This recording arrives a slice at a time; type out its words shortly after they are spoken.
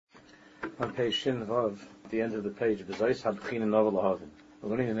On page Shin Vav, at the end of the page, B'Zayis Habchina Novel Lahavin. We're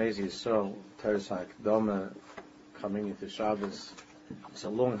learning in Ezi Yisrael, Teres HaKdama, coming into Shabbos. It's a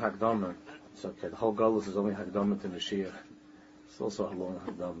long Hakdama. It's okay, the whole Golus is only Hakdama to Mashiach. It's also a long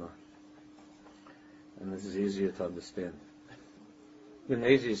Hakdama. And this is easier to understand. In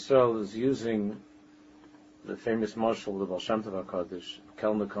Ezi Yisrael is using the famous marshal of the Baal Shem Tov HaKadosh,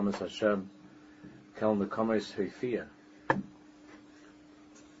 Kel Nekamas Hashem, Kel Nekamas Heifiyah.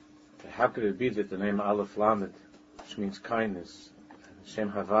 How could it be that the name Aleph Lamed, which means kindness, and Shem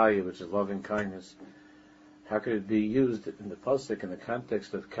Havaya, which is loving kindness, how could it be used in the pasuk in the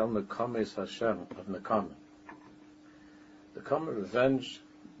context of Kel Nekames Hashem, of Nekama? Nekama, revenge.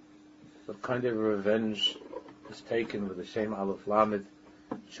 What kind of revenge is taken with the Shem Aleph Lamed,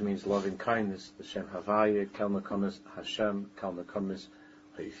 which means loving kindness, the Shem Havaya, Kel Nekames Hashem, Kel Nekames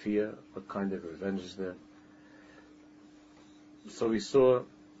Heifiyah? What kind of revenge is there? So we saw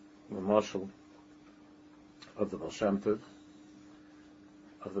the marshal of the Baal Shem Tov,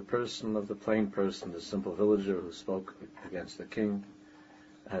 of the person, of the plain person, the simple villager who spoke against the king,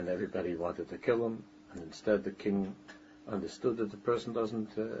 and everybody wanted to kill him, and instead the king understood that the person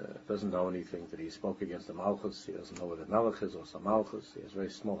doesn't know anything, that he spoke against the Malchus, he doesn't know what a Melech is or some Malchus, he has very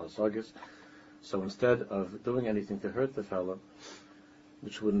small Hasagas. So instead of doing anything to hurt the fellow,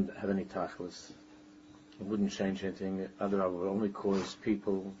 which wouldn't have any tachlis, it wouldn't change anything, other would only cause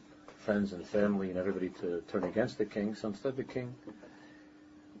people, friends and family and everybody to turn against the king. So instead the king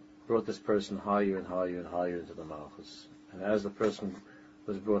brought this person higher and higher and higher into the Malchus. And as the person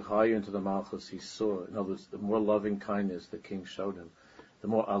was brought higher into the Malchus, he saw, in other words, the more loving kindness the king showed him, the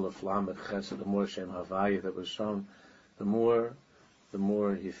more Aleph Lamed Chesed, the more Shem Havaya that was shown, the more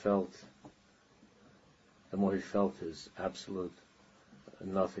he felt his absolute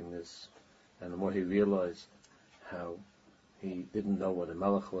nothingness, and the more he realized how he didn't know what a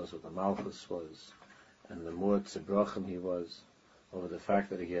Melech was, what the Malchus was, and the more tzibrachim he was over the fact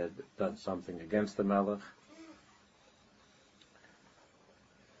that he had done something against the Melech.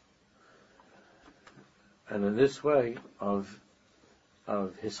 And in this way of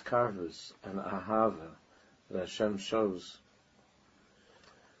his karvus and ahava that Hashem shows,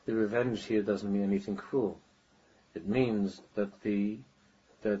 the revenge here doesn't mean anything cruel. It means that the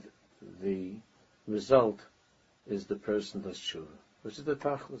result is the person does tshuva, which is the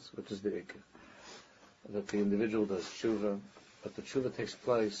tachlis, which is the ikar. That the individual does tshuva, but the tshuva takes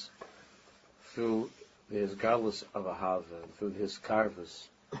place through his galus of ahava, through his karvus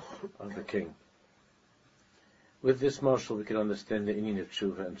of the king. With this marshal, we can understand the inyan of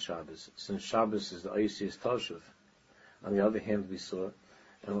tshuva and Shabbos. Since Shabbos is the Eisius Toshuv, on the other hand, we saw,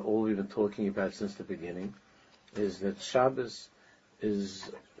 and all we've been talking about since the beginning, is that Shabbos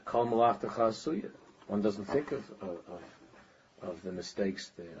is kol malachta chasuya. One doesn't think of the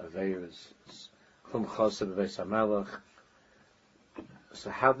mistakes, the aveiros, klum chassid b'veis hamelach. So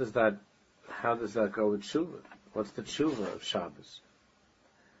how does that go with tshuva? What's the tshuva of Shabbos?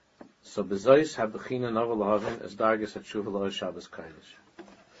 So b'zayis habechina novel lahavin as dargas at tshuva lo Shabbos kodesh.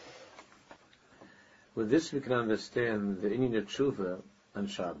 With this we can understand the inyan of tshuva and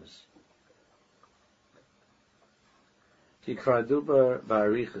Shabbos. We already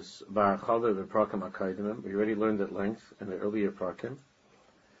learned at length in the earlier prakim.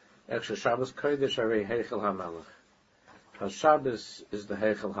 Actually, Shabbos Kodesh Arei Heichel HaMelech. How Shabbos is the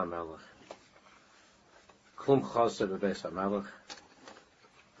Heichel HaMelech. Klum Choseh B'Beis HaMelech.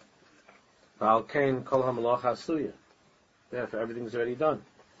 Ba'al Kein Kol HaMelach Hasuya. Therefore, everything's already done.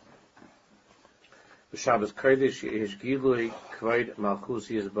 The Shabbos Kodesh Yesh Gilui Kvod Malchus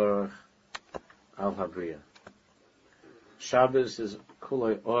Yisbarach Al Habriya. Shabbos is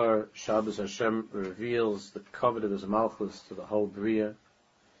Kulei Or. Shabbos Hashem reveals the covet of His Malchus to the whole Bria.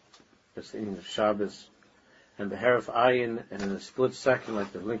 That's the meaning of Shabbos. And the Heref Ayin, and in a split second,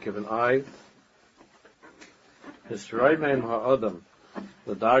 like the blink of an eye, Hisraimeim Ha'adam,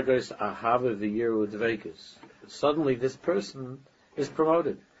 the Dargos Ahava V'yiru Dveikus. Suddenly this person is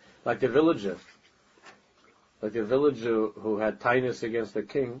promoted. Like the villager who had tinus against the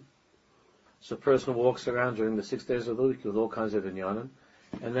king. So a person walks around during the 6 days of the week with all kinds of inyanim,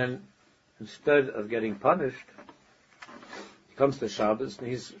 and then instead of getting punished, he comes to Shabbos and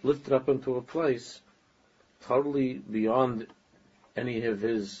he's lifted up into a place totally beyond any of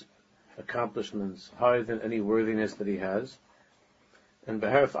his accomplishments, higher than any worthiness that he has. And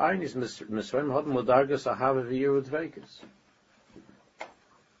Be'eref Ayin is Misraim Hadam L'Dargas Ahava V'yiru Dveikus.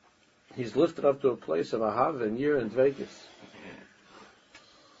 He's lifted up to a place of Ahava and Yir and Dveikus.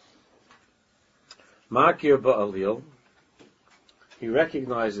 Makir Ba'alil, he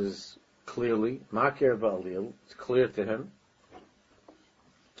recognizes clearly, Makir Ba'alil, it's clear to him,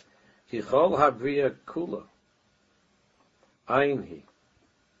 Kichol habriya kula. Ein he.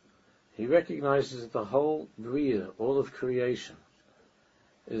 He recognizes that the whole Bria, all of creation,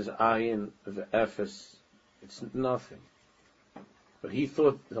 is ayin v'efes. It's nothing. But he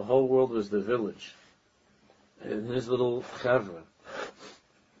thought the whole world was the village. In his little chavra,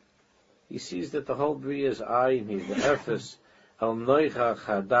 he sees that the whole Bria is ayin he, the efes, al noicha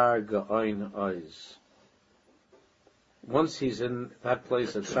chadar ga'oin ois. Once he's in that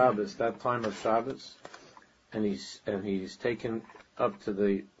place of Shabbos, that time of Shabbos, and he's taken up to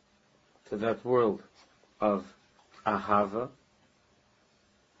that world of Ahava,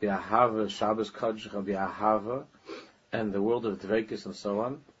 the Ahava, Shabbos Kodesh of the Ahava, and the world of Dvekis and so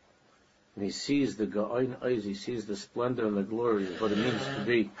on, and he sees the Ga'oin Oz, he sees the splendor and the glory of what it means to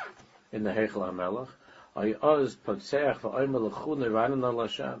be in the Heichel HaMelech, Oz Patseach V'Omer L'chun Iranan Al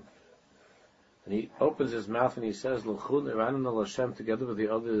Hashem. And he opens his mouth and he says, L'chun Iranan Al Hashem, together with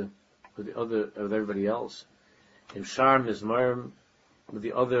everybody else. In Shar Mizmarim, with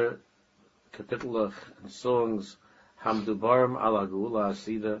the other kapitelach and songs, Hamdubarim Ala Geula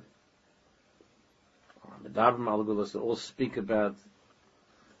Asida, Medarim Ala Geula, they all speak about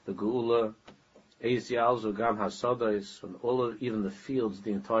the Geula, Ezial Zugam Hasadais, and all of, even the fields,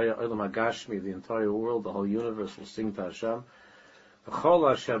 the entire Olam HaGashmi, the entire world, the whole universe will sing to Hashem. V'chol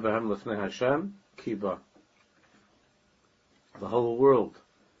Hashem b'hem lefnei Hashem, kiba. The whole world,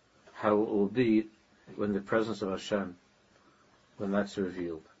 how it will be when the presence of Hashem, when that's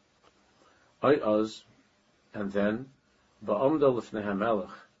revealed. Oz, and then, ba'omda lefnei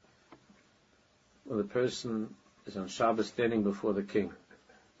HaMelech, when the person is on Shabbos standing before the king.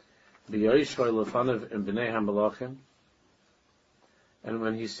 B'yoshvay lefanav in b'nei HaMelachim, and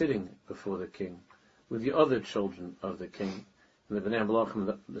when he's sitting before the king, with the other children of the king, and the b'nei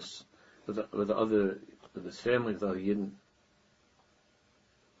HaMelachim, with his family, with the other Yidden.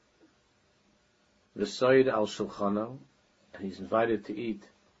 The Sayyid al Shulchano, and he's invited to eat,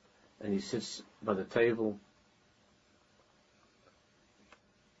 and he sits by the table.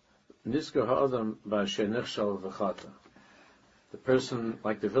 Niskar ha'adam ba'asher nichshal v'chata. The person,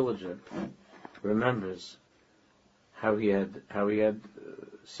 like the villager, remembers how he had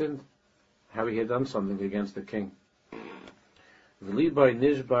sinned, how he had done something against the king. V'libai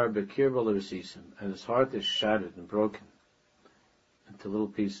nishbar b'kir b'le'v'sisim, and his heart is shattered and broken into little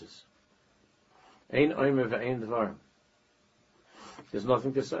pieces. Ein oimer ve'ein dvar. There's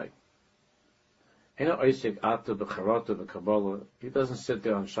nothing to say. Ein oisik ata b'charata b'kabbalah. He doesn't sit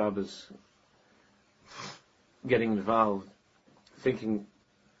there on Shabbos getting involved, thinking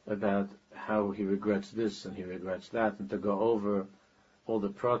about how he regrets this and he regrets that, and to go over all the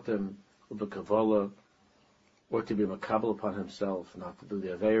pratim, b'kabbalah, or to be makabel upon himself, not to do the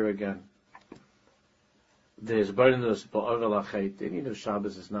Aveira again. There's burdenus ba'ovel achet. The need of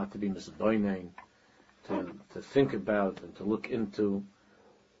Shabbos is not to be misboinein, to think about and to look into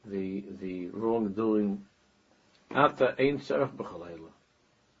the wrongdoing. Ata ein tzarech b'chalayla.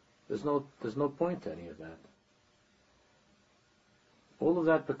 There's no point to any of that. All of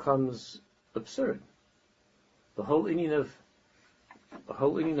that becomes absurd. The whole inyan of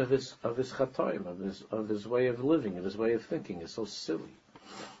his chatoim, of his way of living, of his way of thinking is so silly.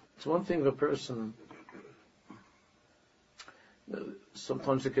 It's one thing if a person.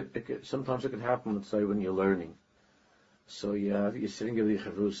 Sometimes it could happen, let's say, when you're learning. So you're sitting in the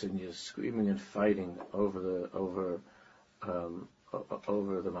chavrusa and you're screaming and fighting over the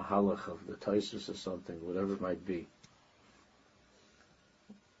mahalach of the taisus or something, whatever it might be.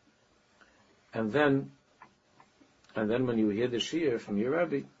 And then when you hear the shiur from your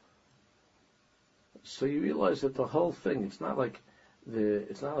Rebbe, so you realize that the whole thing, it's not like there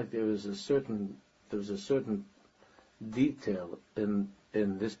was a certain detail in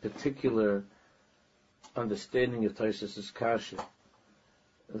this particular understanding of Taisus' kasha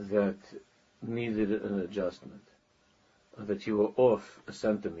that needed an adjustment, that you were off a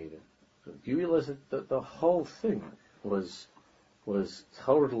centimeter. So you realize that the whole thing was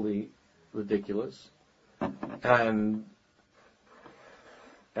totally ridiculous, and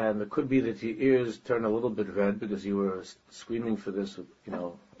it could be that your ears turn a little bit red because you were screaming for this,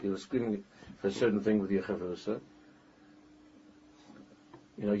 you were screaming for a certain thing with your chavrusa.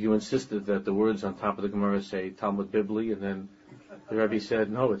 You insisted that the words on top of the Gemara say Talmud Bibli, and then the Rebbe said,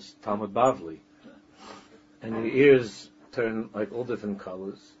 no, it's Talmud Bavli. And your ears turn like all different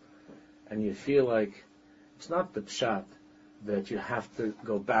colors, and you feel like it's not the pshat that you have to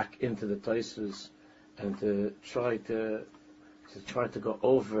go back into the Taisus and to try to go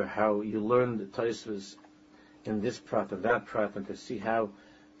over how you learned the Taisus in this prat and that prat, and to see how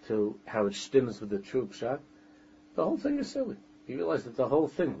it stems with the true pshat. The whole thing is silly. You realize that the whole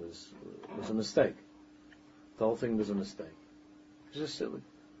thing was a mistake. The whole thing was a mistake. It's just silly.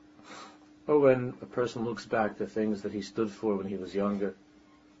 Or when a person looks back to things that he stood for when he was younger,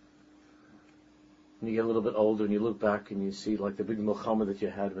 and you get a little bit older and you look back and you see like the big milchama that you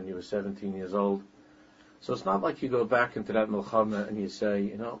had when you were 17 years old. So it's not like you go back into that milchama and you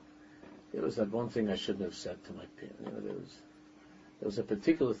say, there was that one thing I shouldn't have said to my parents. There was a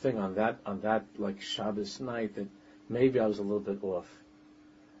particular thing on that like Shabbos night that maybe I was a little bit off.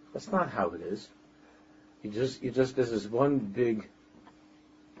 That's not how it is. There's this one big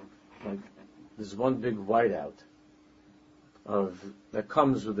whiteout that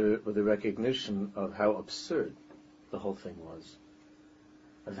comes with the recognition of how absurd the whole thing was,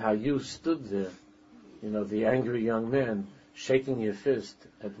 of how you stood there, the angry young man shaking your fist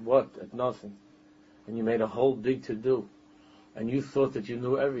at what? At nothing, and you made a whole big to-do, and you thought that you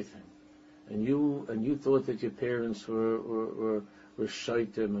knew everything, and you thought that your parents were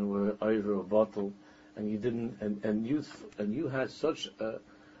shaitim and were over a bottle, and you didn't, and you had such a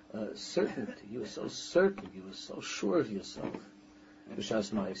certainty. You were so certain. You were so sure of yourself.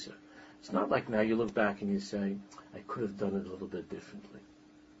 B'shas ma'aser. It's not like now you look back and you say, I could have done it a little bit differently.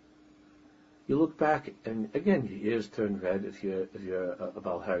 You look back and again your ears turn red if you're a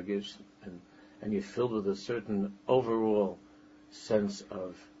Bal Hargish, and you're filled with a certain overall sense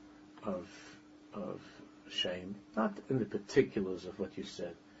of shame. Not in the particulars of what you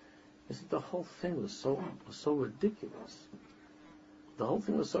said. Is that the whole thing was so ridiculous. The whole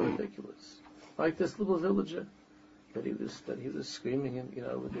thing was so ridiculous. Like this little villager that he was screaming, and he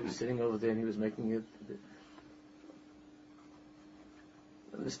was sitting over there and he was making it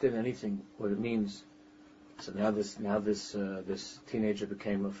understand anything what it means. So now this teenager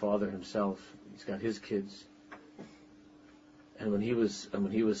became a father himself. He's got his kids, and when he was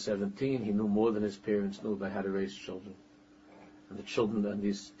 17, he knew more than his parents knew about how to raise children. And the children and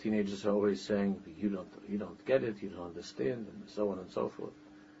these teenagers are always saying, you don't get it, you don't understand, and so on and so forth.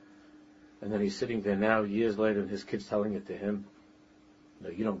 And then he's sitting there now, years later, and his kid's telling it to him. No,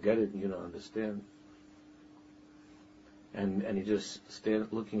 you don't get it, and you don't understand. And he just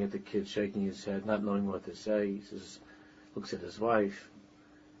stands looking at the kid, shaking his head, not knowing what to say. He says, looks at his wife,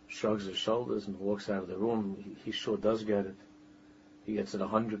 shrugs his shoulders, and walks out of the room. He sure does get it. He gets it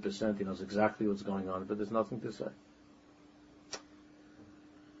 100%. He knows exactly what's going on, but there's nothing to say.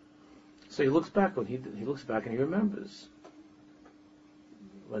 So he looks back and he remembers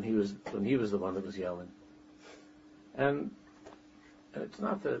when he was the one that was yelling, and it's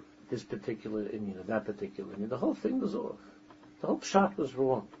not that this particular Indian or that particular Indian. The whole thing was off. The whole pshat was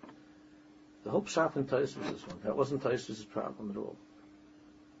wrong. The whole pshat in Tosfos was wrong. That wasn't Tosfos' problem at all.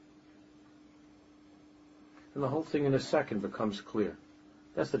 And the whole thing in a second becomes clear.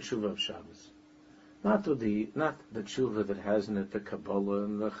 That's the tshuva of Shabbos. Not the tshuva that has in it the Kabbalah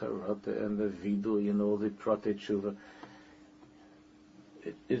and the Charata and the Vidui and all the Prate tshuva.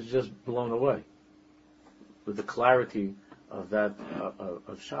 It is just blown away with the clarity of that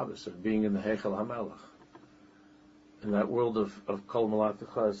of Shabbos, of being in the Heichal HaMelech, in that world of Kol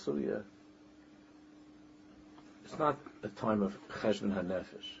Malatecha Asuya. It's not a time of Cheshbon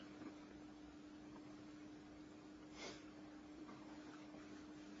HaNefesh.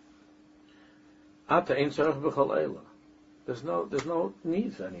 Ata ein tzarich b'chol eila. There's no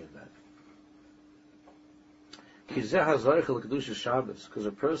need for any of that. Ki zeh hazoich l'kedusha Shabbos, because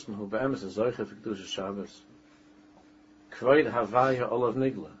a person who be'emes is zoich for kedusha Shabbos, kvoid havaya olav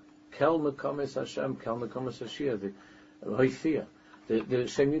nigla, kel mekomes Hashem, kel mekomes Hashia, the hoifia, the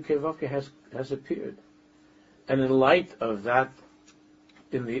Shem Yukevavke has appeared, and in light of that,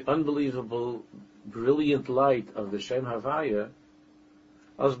 in the unbelievable, brilliant light of the Shem Havaya,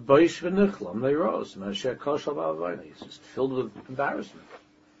 as boish v'nichlam neiros, Mashiach koshal ba'avayna. He's just filled with embarrassment.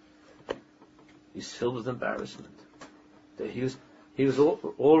 He's filled with embarrassment. That he was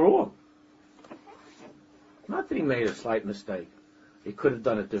all wrong. Not that he made a slight mistake. He could have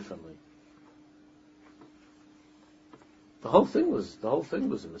done it differently. The whole thing was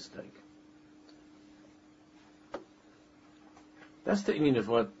a mistake. That's the meaning of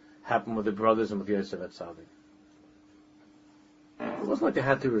what happened with the brothers and with Yosef Atzadik. It wasn't like they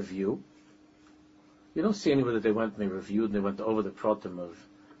had to review. You don't see anywhere that they went and they reviewed and they went over the protem of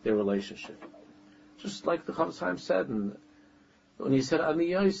their relationship. Just like the Chofetz Chaim said, and when he said Ani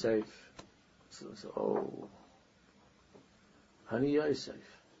Yosef, Ani Yosef.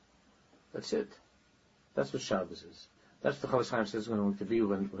 That's it. That's what Shabbos is. That's what the Chofetz Chaim says is going to be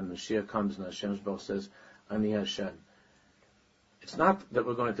when Mashiach comes and Hashem's Baruch says Ani Hashem. It's not that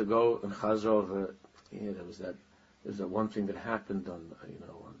we're going to go and chazor over. There's that one thing that happened on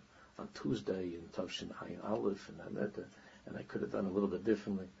Tuesday in Tavshin Ayin Aleph and I could have done a little bit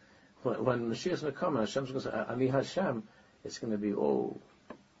differently. When Mashiach is going to come, and Hashem's going to say, Ani Hashem, it's going to be, oh.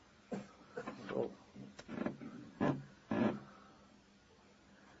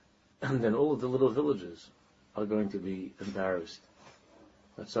 And then all of the little villages are going to be embarrassed.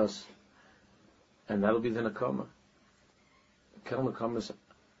 That's us. And that'll be the Nakama. Kel Nakamas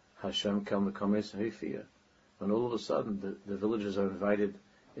Hashem, Kel Nakamas Hefiyah. When all of a sudden the villagers are invited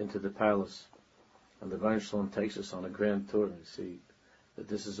into the palace, and the Rebbeinu Shalom takes us on a grand tour, and you see that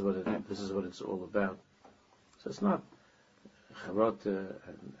this is what it's all about. So it's not charata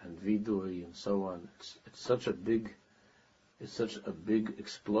and vidui and so on. It's such a big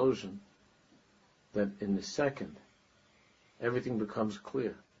explosion that in the second everything becomes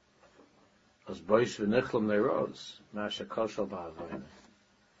clear. I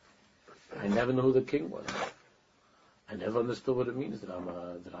never knew who the king was. I never understood what it means that I'm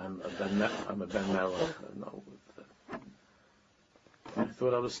a Ben Melech. No, I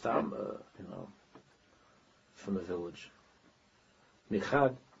thought I was Stam, from the village.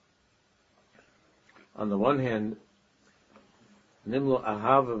 Michad, on the one hand, Nimlo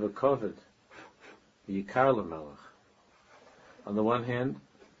Ahava v'Kovid, Yikar l'Melech. On the one hand,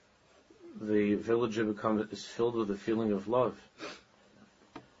 the villager is filled with a feeling of love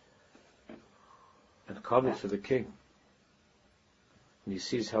and covet for the king. And he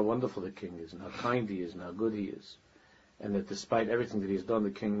sees how wonderful the king is, and how kind he is, and how good he is. And that despite everything that he's done,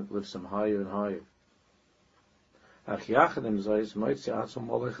 the king lifts him higher and higher. But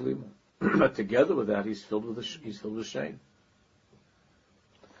together with that, he's filled with shame.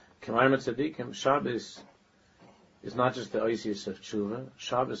 Shabbos is not just the Oisius of Tshuva.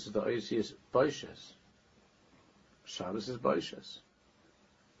 Shabbos is the Oisius Boishes. Shabbos is Boishes.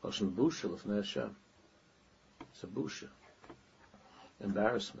 Loshen Busha L'fnei Hashem. It's a Busha.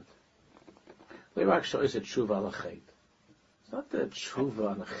 Embarrassment. It's not the Tshuva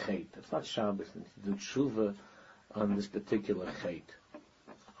on a Chet. It's not Shabbos. It's the Tshuva on this particular Chet.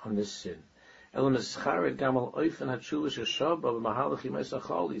 On this sin. He's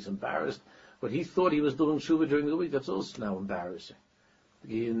embarrassed. What he thought he was doing Tshuva during the week, that's also now embarrassing.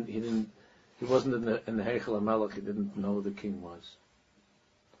 He wasn't in the Heichel HaMelech. He didn't know who the king was.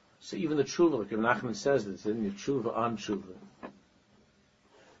 So even the Tshuva, like Ibn Nachman says, it's in the Tshuva on Tshuva.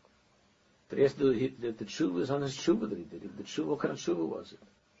 But the Tshuva is on his Tshuva that he did. The Tshuva, what kind of Tshuva was it?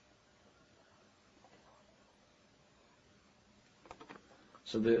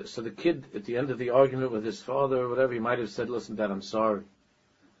 So the kid, at the end of the argument with his father or whatever, he might have said, listen, Dad, I'm sorry.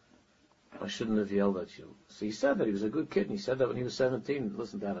 I shouldn't have yelled at you. So he said that. He was a good kid, and he said that when he was 17.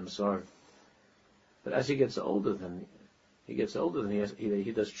 Listen, Dad, I'm sorry. But as he gets older, he does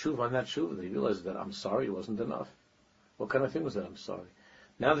tshuva on that tshuva, that he realizes that I'm sorry wasn't enough. What kind of thing was that? I'm sorry.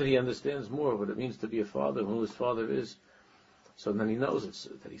 Now that he understands more what it means to be a father, who his father is, so then he knows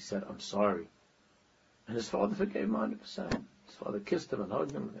that he said, I'm sorry. And his father forgave him 100%. His father kissed him and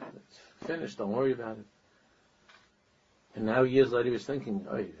hugged him, and it's finished, don't worry about it. And now years later he was thinking,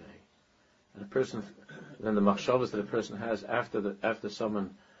 oy vey. And then the machshavas that a person has after the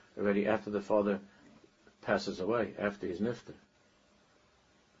father passes away, after he's nifter.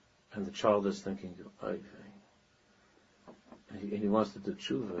 And the child is thinking, oy vey. And he wants to do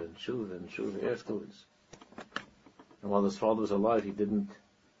tshuva and tshuva and tshuva afterwards. And while his father was alive, he didn't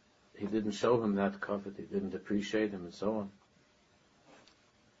show him that comfort, he didn't appreciate him, and so on.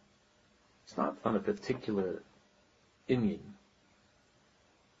 It's not on a particular inyan.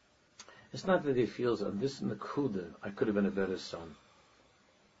 It's not that he feels, on this nakuda, I could have been a better son.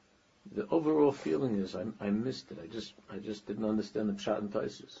 The overall feeling is, I missed it. I just didn't understand the pshat and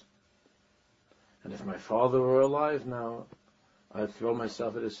taisus. And if my father were alive now, I'd throw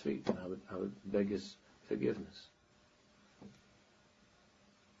myself at his feet, and I would beg his forgiveness.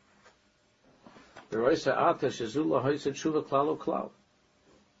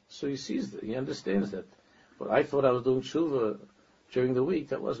 So he sees that, he understands that. What I thought I was doing tshuva during the week,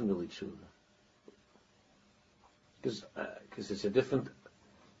 that wasn't really tshuva. Because it's a different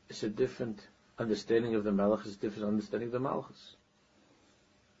understanding of the Melech, it's a different understanding of the Malchus.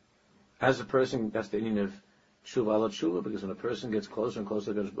 As a person, that's the meaning of tshuva ala tshuva, because when a person gets closer and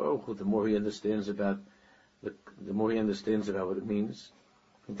closer to Baruch Hu, the more he understands about what it means,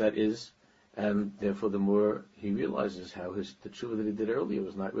 what that is, and therefore the more he realizes how the tshuva that he did earlier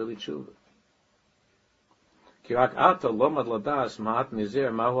was not really tshuva. Because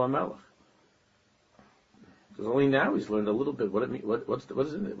only now he's learned a little bit what it mean. What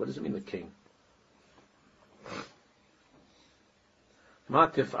does it mean, the king?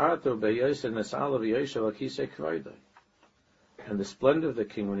 And the splendor of the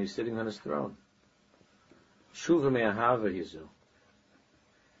king when he's sitting on his throne.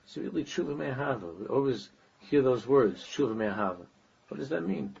 It's It's really tshuva me'ahava. We always hear those words, tshuva me'ahava. What does that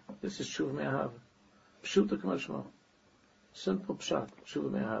mean? This is tshuva me'ahava. Pshuta k'mashma. Simple pshat,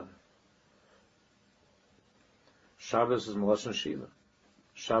 tshuva me'ahava. Shabbos is Melashon Shiva.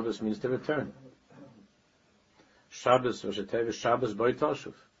 Shabbos means to return. Shabbos, Vashatev, Shabbos Boi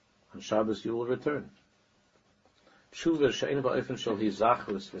Toshuv. On Shabbos you will return. Tshuva she'ein ba'ofen shel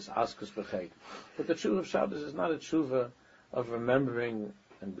hizachus v'askus v'chay. But the tshuva of Shabbos is not a tshuva of remembering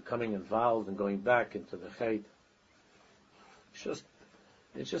and becoming involved and going back into the chait.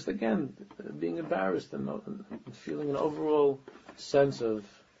 It's just again being embarrassed and feeling an overall sense of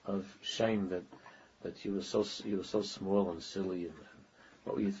shame that you were so small and silly, and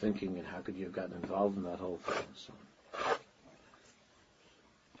what were you thinking, and how could you have gotten involved in that whole thing? So,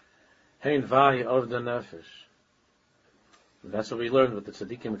 Hein vay of the nefesh. That's what we learned. What the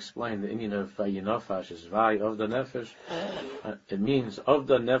tzaddikim explained. The Indian of vayinofash is vay of the nefesh. It means of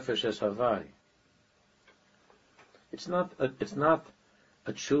the nefesh es havay. It's not a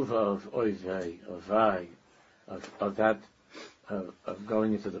tshuva of oy vay, of vay, of that. Of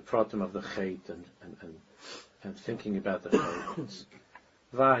going into the pratim of the chait and thinking about the chait. It's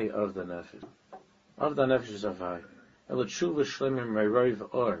vai of the nefesh. Of the nefesh is a vai. El tshuva shlemim reiroiv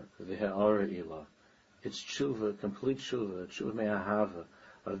or v'he'ora ilah. It's tshuva, complete tshuva me'ahava,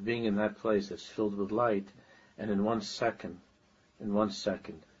 of being in that place that's filled with light, and in 1 second,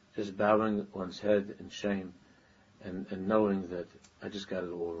 just bowing one's head in shame, and knowing that I just got it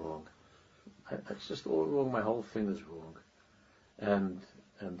all wrong. It's just all wrong. My whole thing is wrong. And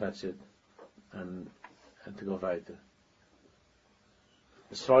that's it, and to go weiter.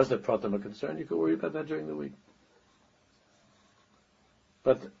 As far as the pratim are concerned, you could worry about that during the week.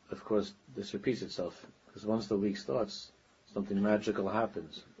 But of course, this repeats itself, because once the week starts, something magical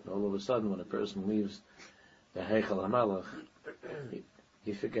happens. And all of a sudden, when a person leaves the Heichal HaMelech,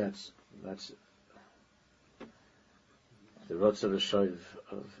 he forgets. That's the Rotz of a Shoiv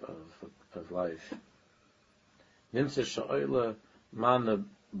of life. Nimtze sha'oila man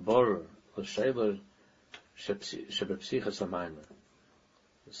borer l'sheiler shebepsichas hamaymer.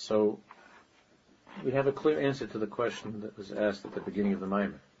 So we have a clear answer to the question that was asked at the beginning of the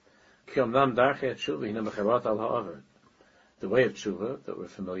Maimer. Ki omnam darchei tshuva hina mecharat al ha'aver. The way of tshuva that we're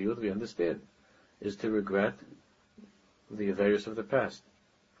familiar with, we understand, is to regret the averos of the past.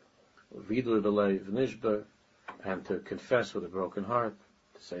 Vidui b'leiv nishbar, and to confess with a broken heart.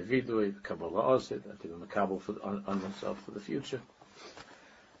 To say vidui, kabbalah osid, and to be makabel on himself for the future.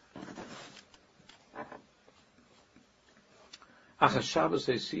 Ach Shabbos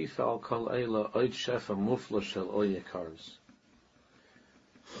eisif al kol eila oid shefa mufla shel oyekars.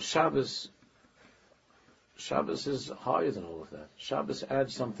 Shabbos is higher than all of that. Shabbos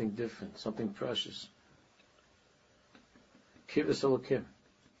adds something different, something precious. Kivus Elokim.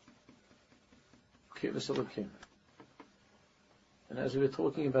 Kivus Elokim. And as we were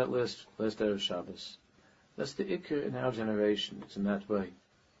talking about last day of Shabbos, that's the Ikr in our generation. It's in that way.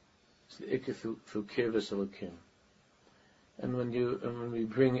 It's the Ikr through Kivus Elokim. And when we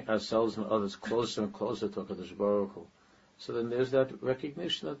bring ourselves and others closer and closer to HaKadosh Baruch Hu, so then there's that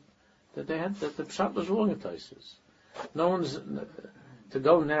recognition that the pshat was wrong at Isis. No one's to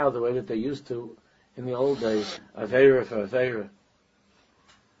go now the way that they used to in the old days, Aveira for Aveira,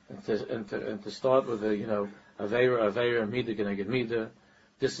 and to start with Aveira, Mida Geneged Mida.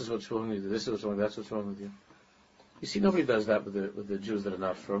 This is what's wrong with you. This is what's wrong. That's what's wrong with you. You see, nobody does that with the Jews that are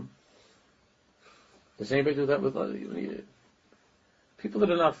not from. Does anybody do that with people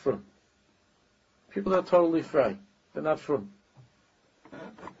that are not from? People that are totally free. They're not from.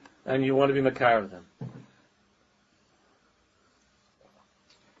 And you want to be makar of them.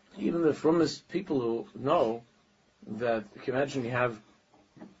 Even the fromest people who know that, you can imagine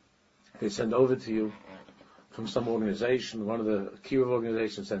they send over to you from some organization, one of the Kiruv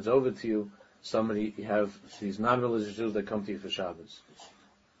organizations sends over to you somebody, you have these non-religious Jews that come to you for Shabbos.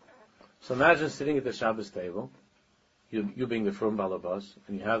 So imagine sitting at the Shabbos table, you being the Frum Balabas,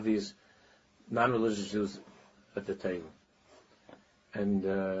 and you have these non-religious Jews at the table. And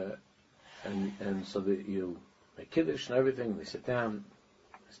so that you make Kiddush and everything, they sit down,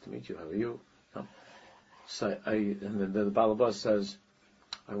 nice to meet you, how are you? No. So and then the Balabas says,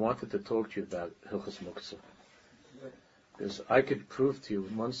 I wanted to talk to you about Hilchos Muktzah. Because I could prove to you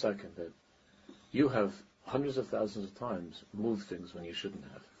in 1 second that you have hundreds of thousands of times moved things when you shouldn't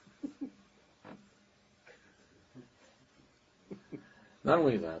have. Not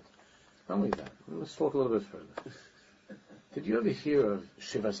only that, let's talk a little bit further. Did you ever hear of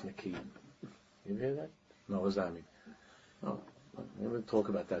Shivas Nakim? You hear that? No, what does that mean? No, we'll talk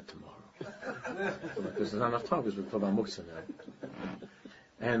about that tomorrow. Because there's not enough time, because we'll talk about Muktzah now.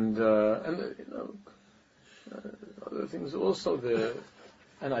 and other things also there.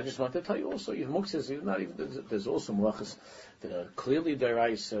 And I just want to tell you also, there's also malachas that are clearly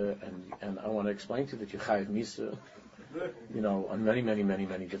deraisa, and I want to explain to you that you chayiv misa, on many, many, many,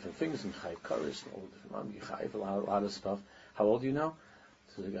 many different things, and chayiv karis, and all different, you chayiv a lot of stuff. How old are you now?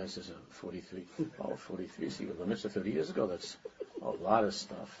 So the guy says, 43. Oh, 43. So you got the mitzvah 30 years ago. That's a lot of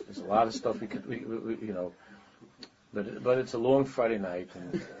stuff. There's a lot of stuff we could, but it's a long Friday night,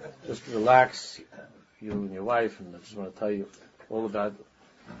 and just relax, you and your wife, and I just want to tell you all about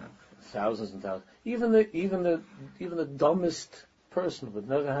thousands and thousands. Even the dumbest person would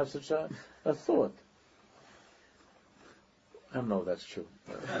never have such a thought. I don't know if that's true.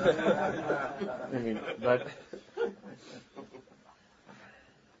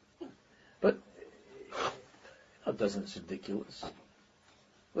 But it doesn't. It's ridiculous.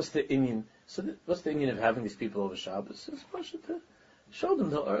 What's the inyan? What's the inyan of having these people over Shabbos? It's supposed to show them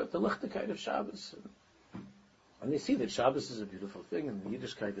the lichtigkeit of Shabbos, and they see that Shabbos is a beautiful thing, and the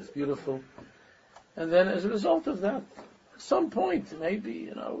Yiddishkeit is beautiful. And then, as a result of that, at some point, maybe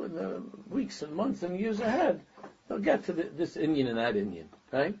in the weeks and months and years ahead, they'll get to this inyan and that inyan,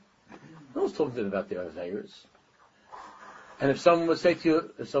 right? No one's talking to them about their aveiros. And if someone would say to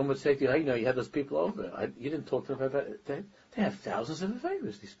you, hey, you had those people over, you didn't talk to them about it. They have thousands of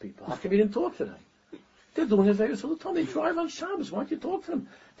aveiros, these people. How come you didn't talk to them? They're doing aveiros all the time. They drive on Shabbos. Why don't you talk to them?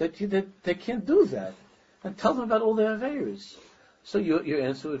 They can't do that. And tell them about all their aveiros. So your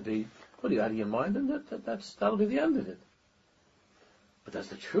answer would be, what are you out of your mind? And that'll be the end of it. But that's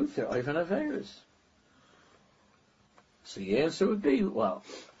the truth. They're over aveiros. So your answer would be, well,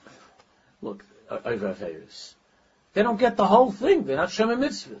 look, over aveiros. They don't get the whole thing. They're not Shema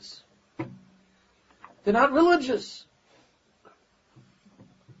Mitzvahs. They're not religious.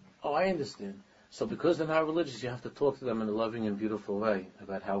 Oh, I understand. So because they're not religious, you have to talk to them in a loving and beautiful way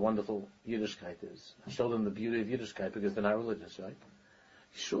about how wonderful Yiddishkeit is. Show them the beauty of Yiddishkeit because they're not religious, right?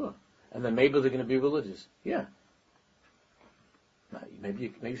 Sure. And then maybe they're going to be religious. Yeah.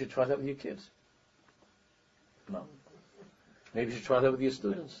 Maybe you should try that with your kids. No. Maybe you should try that with your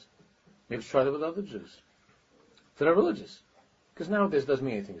students. Maybe you should try that with other Jews. That are religious. Because nowadays it doesn't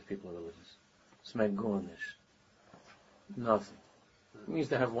mean anything if people are religious. It's megunish. Nothing. It means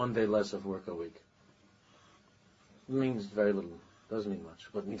they have one day less of work a week. It means very little. It doesn't mean much.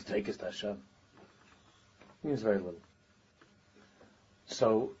 But it means take us to Hashem. It means very little.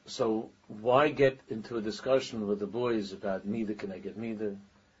 So why get into a discussion with the boys about Mida Keneged Mida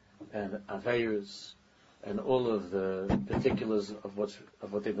and Aveiros and all of the particulars of what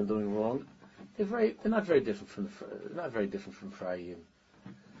they've been doing wrong? They're not very different from Frayim.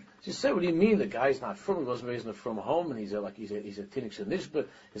 You say, what do you mean? The guy's not from, he wasn't raised in a from home, and he's a Tinnik Shanishba,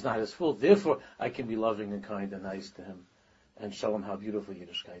 it's not his fault. Therefore, I can be loving and kind and nice to him, and show him how beautiful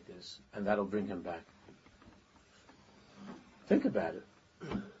Yiddishkeit is, and that'll bring him back. Think about it.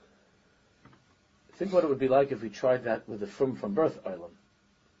 Think what it would be like if we tried that with the from birth Olam.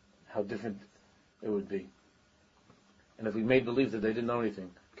 How different it would be. And if we made believe that they didn't know anything,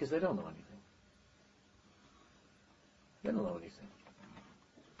 because they don't know anything. They don't know anything.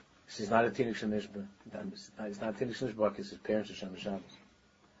 He's not a Tinnik Shanishba. He's not a Tinnik Shanishba because his parents are Shem Shabbos.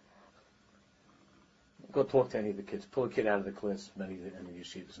 Go talk to any of the kids. Pull a kid out of the class, many of the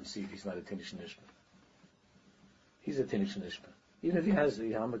yeshivas, and see if he's not a Tinnik Shanishba. He's a Tinnik Shanishba. Even if he has a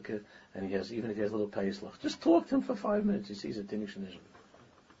yarmulke, and even if he has a little peislach, just talk to him for 5 minutes. You see he's a Tinnik Shanishba.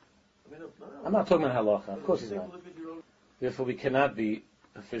 I'm not talking about halacha. Of course he's not. Therefore, we cannot be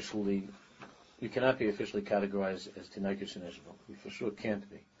officially categorized as Tinnik Shanishba. We for sure can't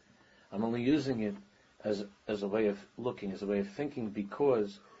be. I'm only using it as a way of looking, as a way of thinking,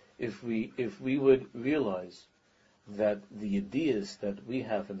 because if we would realize that the ideas that we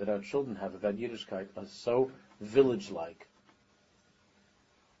have and that our children have about Yiddishkeit are so village-like,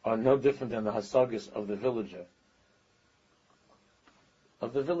 are no different than the hasagas of the villager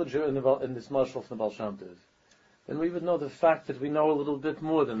in this marshal from the Baal Shem Tov, then we would know the fact that we know a little bit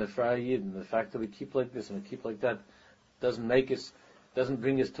more than the Frei Yid, and the fact that we keep like this and we keep like that doesn't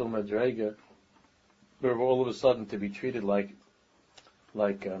bring us to a madrega where we're all of a sudden to be treated like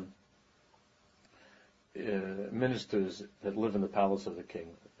ministers that live in the palace of the king.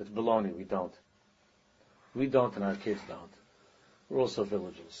 It's baloney. We don't, and our kids don't. We're also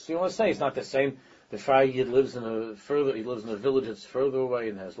villagers. So you want to say it's not the same. The Frei Yid lives in a village that's further away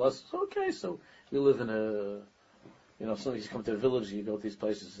and has less. Okay, so we live in somebody's come to a village, you go to these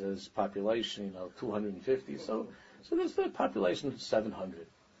places, there's population, 250. So there's the population of 700.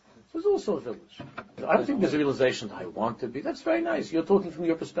 So there's also a village. I don't think there's a realization that I want to be. That's very nice. You're talking from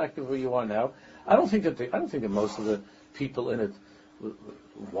your perspective where you are now. I don't think that most of the people in it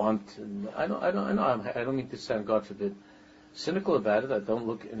want. And I don't mean to sound, God forbid, cynical about it. I don't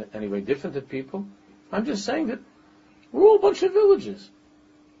look in any way different at people. I'm just saying that we're all a bunch of villagers.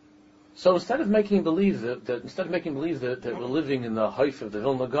 So instead of making believe that we're living in the height of the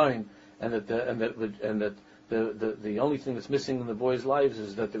Vilna Gaon, and that the only thing that's missing in the boys' lives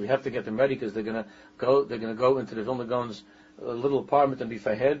is that we have to get them ready because they're going to go into the Vilna Gaon's little apartment and be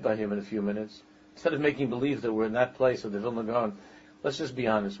fahed by him in a few minutes. Instead of making believe that we're in that place of the Vilna Gaon, let's just be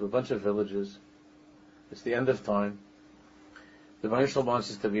honest. We're a bunch of villagers. It's the end of time. The Rebbeinu Shalom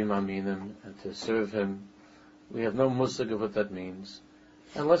wants us to be maminim and to serve him. We have no musig of what that means.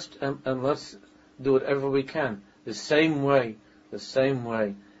 And let's do whatever we can. The same way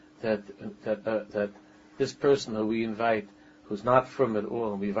that this person who we invite, who's not from it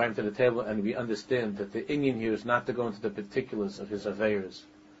all, and we invite him to the table, and we understand that the Indian here is not to go into the particulars of his affairs,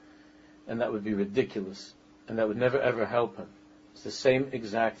 and that would be ridiculous, and that would never ever help him. It's the same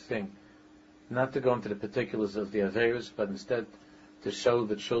exact thing. Not to go into the particulars of the affairs, but instead to show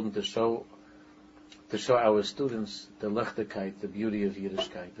the children, to show our students the lechtigkeit, the beauty of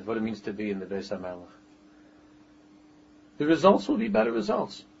Yiddishkeit, of what it means to be in the Beis HaMelech. The results will be better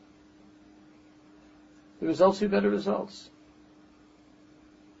results.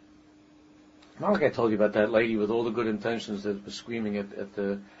 Not like I told you about that lady with all the good intentions that was screaming at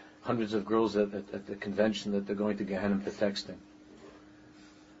the hundreds of girls at the convention that they're going to Gehenna for texting.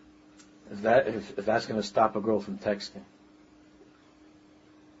 If that's going to stop a girl from texting.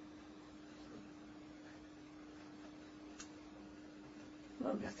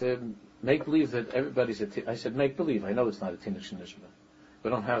 You have to make believe that everybody's I said make believe. I know it's not a Tinnish Nishba. We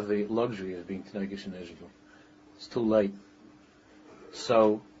don't have the luxury of being Tinnish Nishba. It's too late.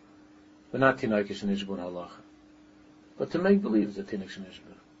 So, we're not Tinnish Nishba in halacha. But to make believe is a Tinnish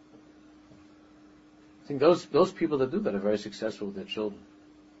Nishba. I think those people that do that are very successful with their children.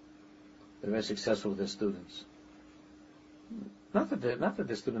 They're very successful with their students. Not that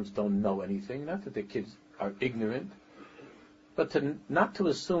their students don't know anything, not that their kids are ignorant, but not to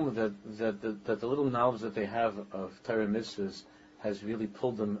assume that the little knowledge that they have of Torah mitzvahs has really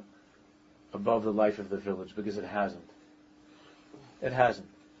pulled them above the life of the village, because it hasn't. It hasn't.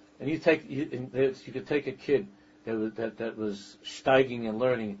 And you could take a kid that was steiging and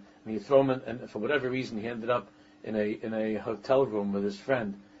learning, and you throw him in, and for whatever reason he ended up in a hotel room with his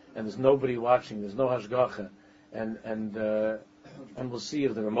friend, and there's nobody watching, there's no hashgacha, and we'll see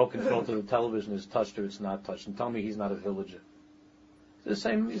if the remote control to the television is touched or it's not touched, and tell me he's not a villager. He's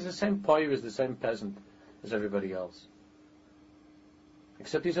the same poyer as the same peasant as everybody else.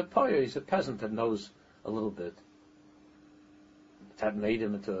 Except he's a poyer, he's a peasant that knows a little bit. That made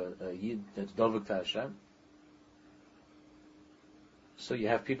him into a yid that's dovek to Hashem. So you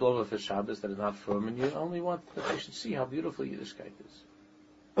have people over for Shabbos that are not from, and you only want that they should see how beautiful Yiddishkeit is.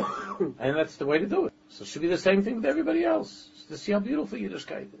 And that's the way to do it. So it should be the same thing with everybody else, to see how beautiful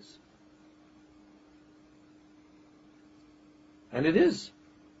Yiddishkeit is. And it is.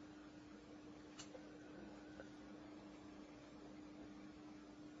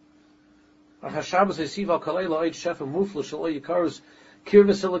 HaShabbos Yisiv al Kalela Oid Shefa Mufla Shal Yikarus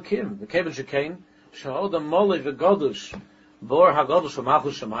Kirvus Elakim V'Kevin Shekain Sha'odam Molei V'Godush Bor HaGodush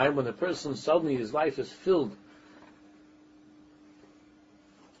V'Malchus Shemayim. When the person suddenly his life is filled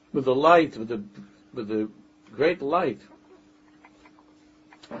with the light, with the great light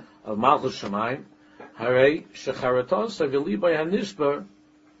of Malchus Shemayim, Harei Shecharatos Avili By Hanishbar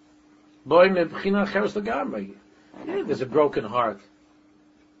Boy Mebchina Cheres Lagamri. There's a broken heart.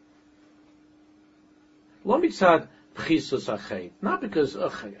 Lo mitzad pchisus achet. Not because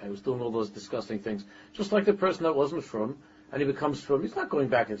I was doing all those disgusting things. Just like the person that wasn't from, and he becomes from, he's not going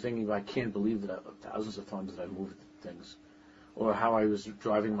back and thinking, I can't believe that thousands of times that I moved things. Or how I was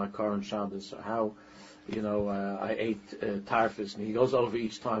driving my car on Shabbos, or how, I ate tarfis, and he goes over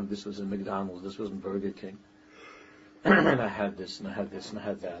each time, this was in McDonald's, this was in Burger King. And I had this, and I had this, and I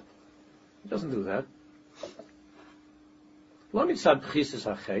had that. He doesn't do that. Lo mitzad pchisus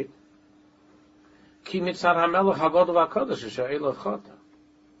achet. It's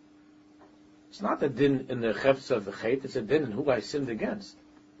not a din in the chefs of the chet, it's a din in who I sinned against.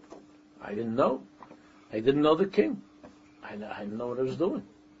 I didn't know. I didn't know the king. I didn't know what I was doing.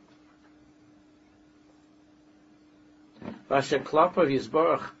 And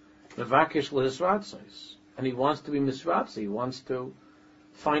he wants to be misratzi. He wants to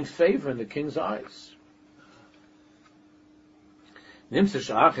find favor in the king's eyes. Comes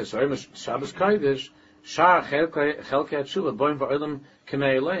out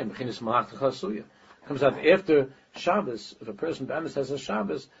after Shabbos. If a person b'emes has a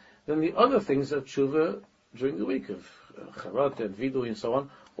Shabbos, then the other things of tshuva during the week of Charot and Vidui and so on.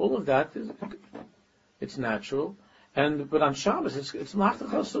 All of that it's natural. But on Shabbos, it's Mlachta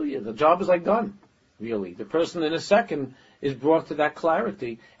Chasuya. The job is like done, really. The person in a second is brought to that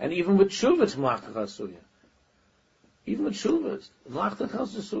clarity. And even with Tshuva, it's Mlachta Chasuya. Even with Tshuva, it's Mlachta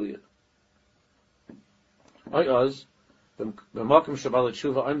Chasuya. Oyaz, b'makom shabal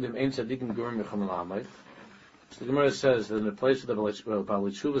Tshuva, oimdim ein tzadikim gurim mecham l'amay. The Gemara says that in the place where the Baal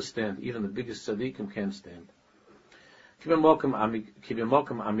Tshuva stand, even the biggest tzadikim can't stand. Because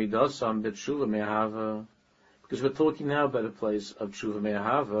we're talking now about a place of Tshuva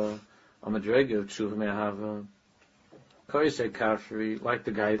Me'ahava, a Madrega of Tshuva Me'ahava. Koyesei Kafri, like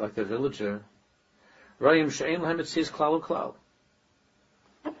the guy, like the villager. Rayim She'en Lahem Etzias Klal U'Klal.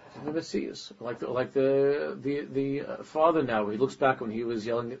 Like the father now, he looks back when he was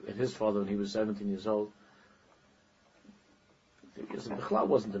yelling at his father when he was 17 years old. Bichlal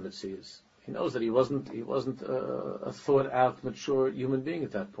wasn't a Metzias. He knows that he wasn't a thought-out, mature human being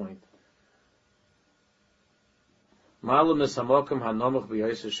at that point. The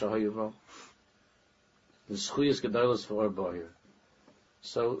schuyas gedolos for boyer.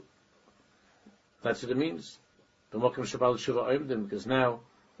 So that's what it means. Because now,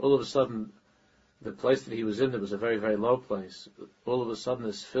 all of a sudden, the place that he was in, that was a very, very low place, all of a sudden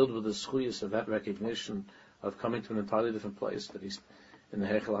is filled with the schuyas of that recognition of coming to an entirely different place, that he's in the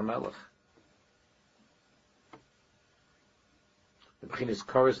Heichel HaMelech. The Bechinis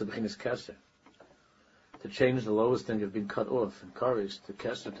Koris, the Bechinis Keser. To change the lowest thing of being cut off, and Koris, to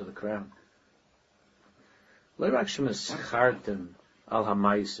Keser, to the crown. It's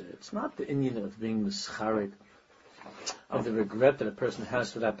not the Indian of being mischaret, of the regret that a person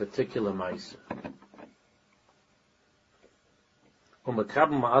has for that particular Maisa.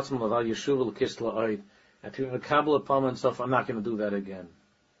 And to makabel upon oneself, I'm not going to do that again.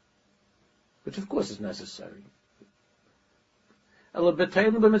 Which of course is necessary. It's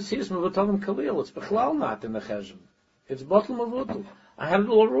bechlal not in the chesem. It's bottle mavutu. I had it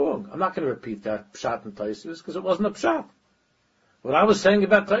all wrong. I'm not going to repeat that pshat and taisis because it wasn't a pshat. What I was saying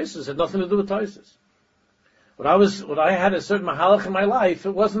about taisis had nothing to do with taisis. What I had a certain mahalach in my life,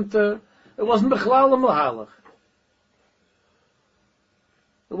 it wasn't bechlal a mahalach.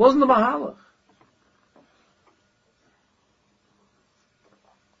 It wasn't a mahalach.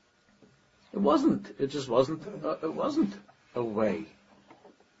 It wasn't. It just wasn't. It wasn't a way.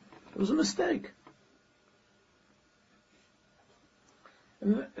 It was a mistake.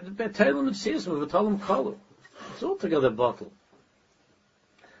 And Betalim and Sisma, Vitalim Kalu. It's altogether bottle.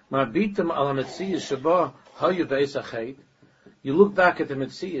 Marbitim ala Metziyas Shabbat, how you base a you look back at the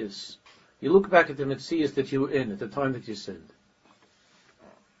Metziyas. You look back at the Metziyas that you were in at the time that you sinned.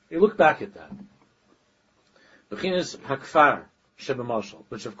 You look back at that. Bechinas Hakfar. Sheba Marshal,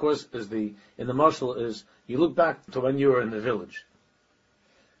 which of course is in the Marshal is, you look back to when you were in the village,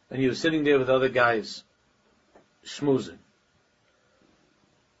 and you were sitting there with other guys, schmoozing.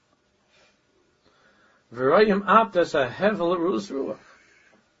 V'rayim aptas a hevel rus ruach.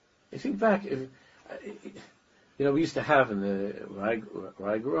 You think back, we used to have where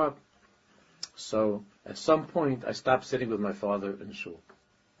I grew up, so at some point I stopped sitting with my father in shul.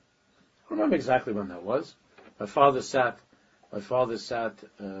 I don't remember exactly when that was. My father sat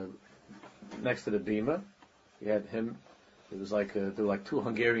next to the bima. He had him. It was like there were like two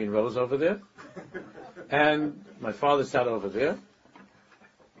Hungarian rows over there, and my father sat over there.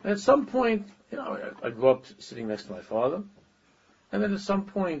 And at some point, I grew up sitting next to my father, and then at some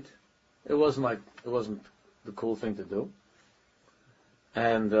point, it wasn't the cool thing to do,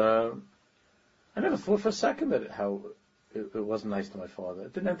 and I never thought for a second that how it wasn't nice to my father.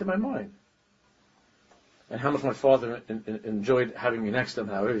 It didn't enter my mind. And how much my father enjoyed having me next to him,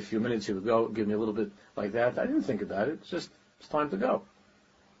 how every few minutes he would go, give me a little bit like that. I didn't think about it. It's time to go.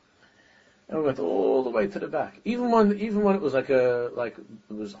 And we went all the way to the back. Even when it was like it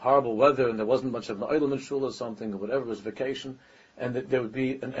was horrible weather and there wasn't much of an oilam in shul or something or whatever, it was vacation, and there would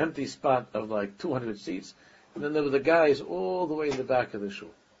be an empty spot of like 200 seats, and then there were the guys all the way in the back of the shul.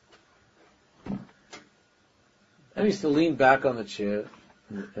 And he used to lean back on the chair,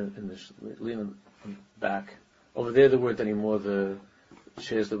 lean back. Over there weren't any more the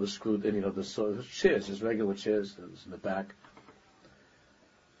chairs that were screwed in, the chairs, just regular chairs that was in the back.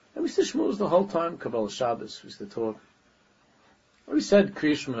 And we used to schmooze the whole time, Kabbalah Shabbos, we used to talk. We said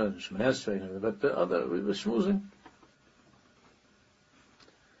Krishma, Shemon Esrei, but we were schmoozing.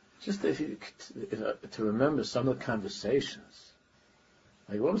 Just to remember some of the conversations.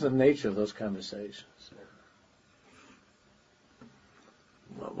 Like, what was the nature of those conversations?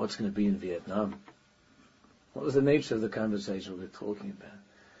 What's going to be in Vietnam? What was the nature of the conversation we were talking about?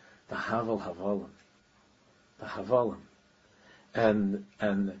 The Havel Havalim. the Havalim, and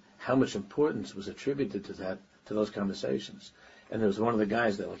how much importance was attributed to those conversations. And there was one of the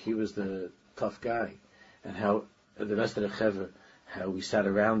guys that, like, he was the tough guy, and how the rest of the Chevra, how we sat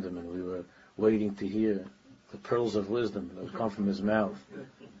around him and we were waiting to hear the pearls of wisdom that would come from his mouth,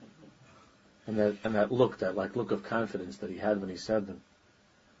 and that look of confidence that he had when he said them.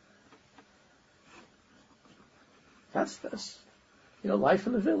 That's life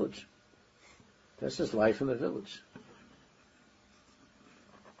in the village. That's just life in the village.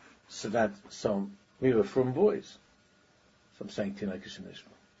 So we were from boys. So I'm saying Tinai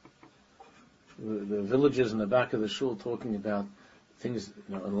Kishinishma. The villagers in the back of the shul talking about things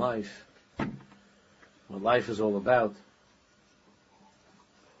in life, what life is all about,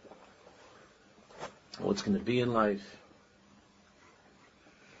 what's going to be in life.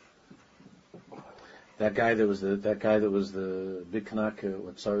 That guy that was the big Kanaka,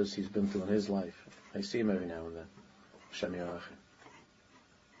 what sorrows he's been through in his life. I see him every now and then. Hashem Yarachim.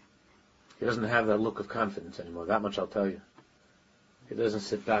 He doesn't have that look of confidence anymore. That much I'll tell you. He doesn't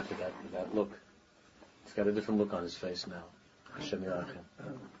sit back with that look. He's got a different look on his face now. Hashem Yarachim.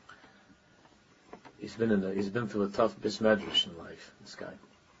 He's been through a tough bismedrash in life. This guy.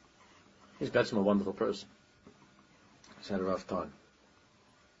 He's Betzim a wonderful person. He's had a rough time.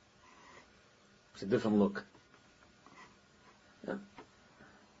 It's a different look. Yeah.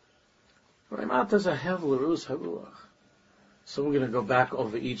 So we're going to go back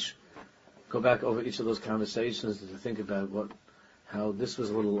over each of those conversations to think about how this was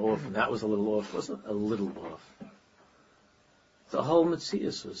a little off and that was a little off. It wasn't a little off. The whole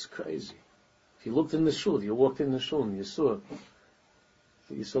Metzias was crazy. If you looked in the shul, you walked in the shul and you saw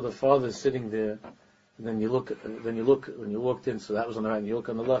the father sitting there, and then you look when you walked in, so that was on the right, and you look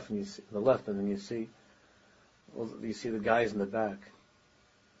on the left, and you see then you see the guys in the back.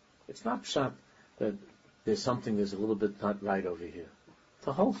 It's not shot that there's a little bit not right over here.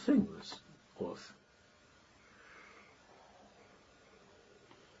 The whole thing was off.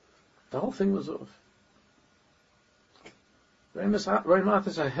 The whole thing was off. It's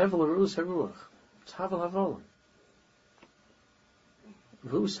Havel Havolim.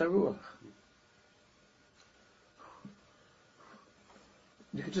 Rus HaRuach.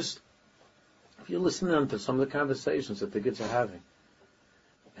 You could just, if you listen to some of the conversations that the kids are having,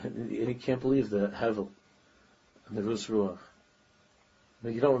 and you can't believe the Hevel and the Rus Ruach.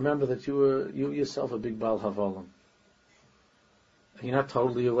 But you don't remember that you yourself a big Baal Havolim. And you're not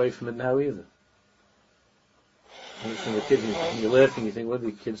totally away from it now either. And from the kids, you're laughing, you think, what are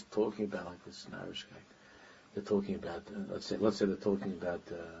the kids talking about, like this Irish guy? They're talking about, let's say they're talking about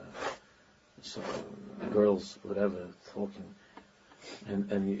some girls, whatever, talking,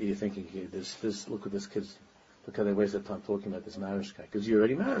 and you're thinking, hey, this, look at this kids, look how they waste their time talking about this Irish guy, because you're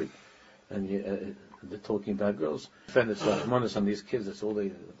already married, and they're talking about girls. It's like monas on these kids. That's all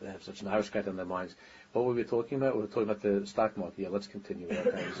they have such an Irish guy on their minds. What were we talking about? We were talking about the stock market. Yeah, let's continue with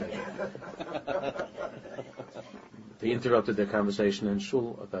our conversation. They interrupted their conversation in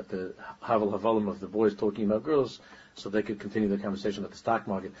shul about the Havel Havalim of the boys talking about girls, so they could continue their conversation about the stock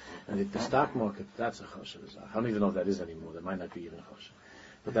market. And the stock market, that's a choshev. I don't even know if that is anymore. That might not be even a choshev.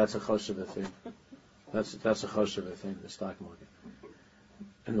 But that's a choshev thing. That's a choshev thing, the stock market.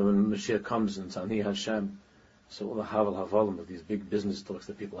 And when Mashiach comes and Tzani Hashem, so all the Havel Havalim of these big business talks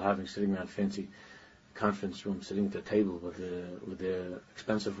that people are having, sitting around fancy conference rooms, sitting at the table with their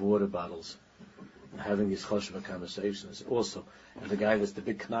expensive water bottles, and having these choshev conversations. Also, and the guy that's the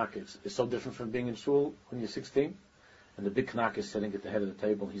big knack is so different from being in shul when you're 16. And the big knack is sitting at the head of the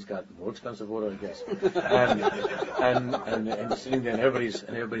table. He's got more expensive water, I guess. and sitting there, and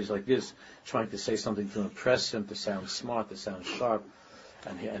everybody's like this, trying to say something to impress him, to sound smart, to sound sharp.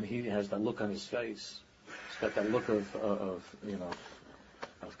 And he has that look on his face. He's got that look of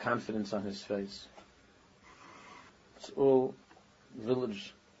confidence on his face. It's all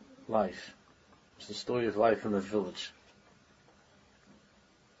village life. It's the story of life in the village.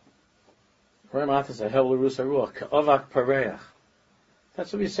 That's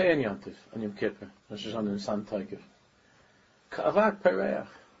what we say in Yom Tov, on Yom Kippur, Rosh Hashanah and San Taikiv. Ka'avak pereach,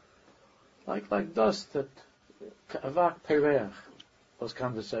 like dust that ka'avak pereach. Those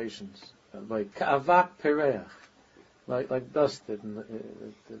conversations, like ka'avak pereach, like dust that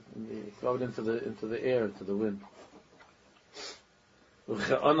throw it into the air, to the wind.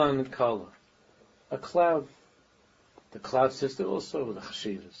 Uche'anan kala, a cloud. The cloud sister also with the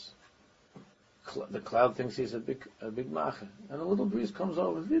chashivas. The cloud thinks he's a big macher, and a little breeze comes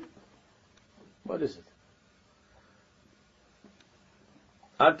over. What is it?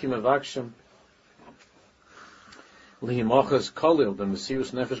 Ad ki mevakshim. Lihimachas kolil, the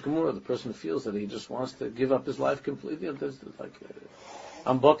Mesirus Nefesh Gemura, the person feels that he just wants to give up his life completely, and there's like,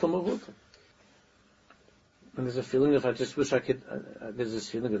 I'm bottom of water. And there's a feeling of, I just wish I could, there's this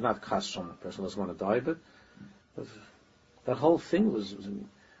feeling of not kashon, the person doesn't want to die, but that whole thing was,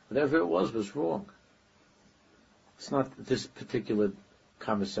 whatever it was wrong. It's not this particular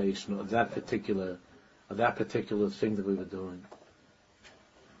conversation, or that particular thing that we were doing.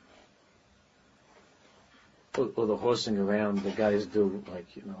 Or the horsing around the guys do, like,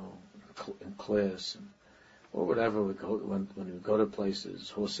 in class, or whatever, when we go to places,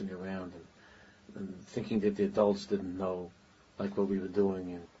 horsing around, and thinking that the adults didn't know, like, what we were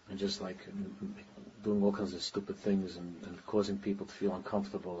doing, and just, like, doing all kinds of stupid things, and causing people to feel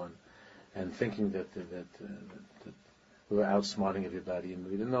uncomfortable, and thinking that we were outsmarting everybody, and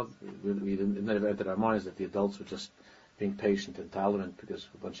we didn't know, it never entered our minds that the adults were just being patient and tolerant because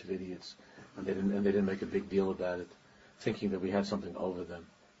we're a bunch of idiots, and they didn't make a big deal about it, thinking that we had something over them.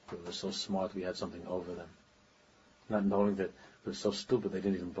 We were so smart, we had something over them, not knowing that we were so stupid they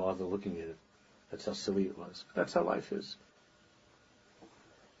didn't even bother looking at it. That's how silly it was. But that's how life is.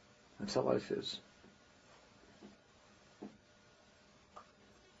 That's how life is.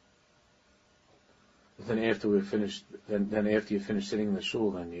 Then after we finished, then after you finish sitting in the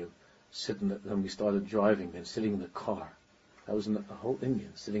shul, then you sit then we started driving, then sitting in the car. That was a whole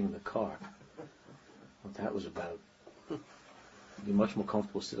Indian sitting in the car. What that was about. It'd be much more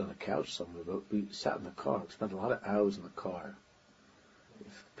comfortable to sit on a couch somewhere, but we sat in the car. We spent a lot of hours in the car.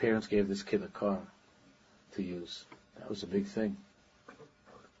 If parents gave this kid a car to use, that was a big thing.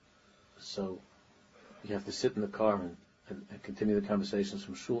 So you have to sit in the car and continue the conversations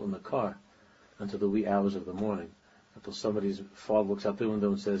from shul in the car until the wee hours of the morning, until somebody's father looks out the window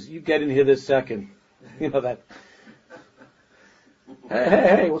and says, "You get in here this second." You know that.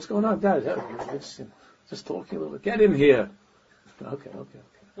 Hey, what's going on, Dad? Just talking a little bit. Get in here. Okay.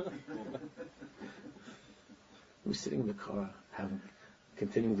 We're sitting in the car,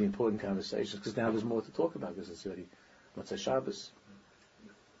 continuing the important conversations, because now there's more to talk about, because it's already Motzei Shabbos.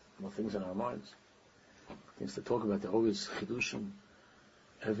 More things in our minds. Things to talk about. There are always chidushim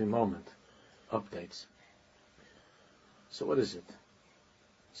every moment. Updates. So what is it?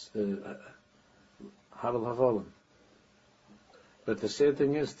 It's the Havel Havolim. But the sad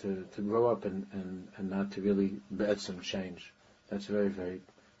thing is to grow up and not to really bet some change. That's very, very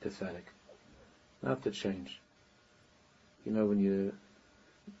pathetic. Not to change. When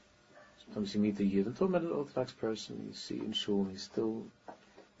sometimes you meet a Yid, I'm talking about an Orthodox person, you see in shul, and he's still,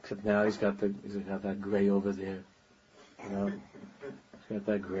 except now he's got that gray over there. He's got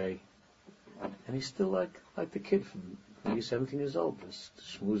that gray. And he's still like the kid from he's 17 years old, just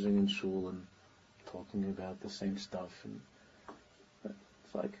schmoozing in shul and talking about the same stuff. And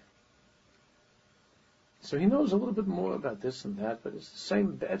it's like, so he knows a little bit more about this and that, but it's the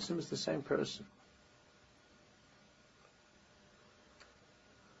same. Be'etzim is the same person.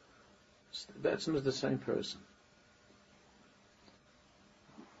 Be'etzim is the same person.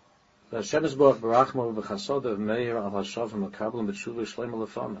 Hashem is barachmo v'chasodav meir al hashavim l'kabel b'tshuva shleima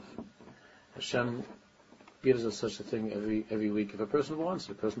lefanav. Hashem gives us such a thing every week. If a person wants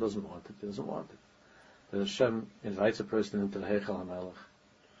it, a person doesn't want it, he doesn't want it. But Hashem invites a person into the Heichal HaMelech,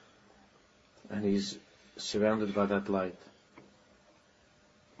 and he's surrounded by that light.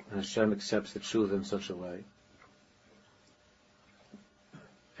 And Hashem accepts the tshuva in such a way.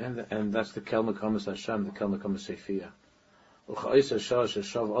 And that's the Kel Mekamas Hashem, the Kel Mekamas Sefiya.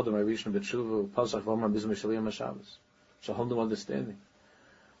 It's a whole new understanding.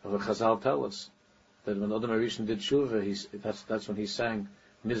 The Chazal tell us that when Adam HaRishon did tshuva, that's when he sang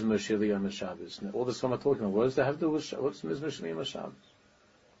Mizmor Sheli Yom HaShabbos. Now, all this time I'm talking about, what does that have to do with what's Mizmor Sheli Yom HaShabbos?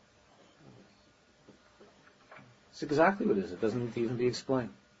 It's exactly what it is. It doesn't need to even be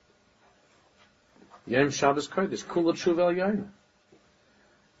explained. Yom Shabbos Kodesh, Kula Tshuva El Yaina.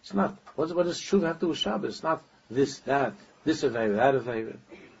 It's not. What does tshuva have to do with Shabbos? It's not this avayva, that avayva.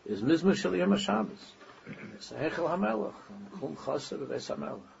 It's Mizmor Sheli Yom HaShabbos. It's Heichal HaMelech, Chum Chassid Beis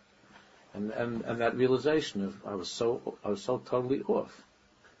HaMelech. And that realization of I was so totally off.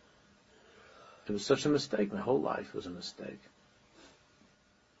 It was such a mistake. My whole life was a mistake.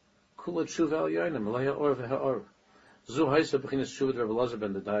 Kula tshuva el yonim, malaya or v'ha'or. Zu haisa b'chinas tshuva d'Reb Elazar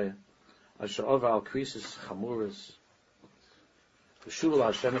ben Dedaya. Asher ova al krisis chamuras. V'shuva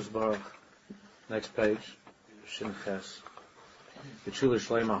l'Hashem Yisbarach. Next page. Shin Ches. V'tshuva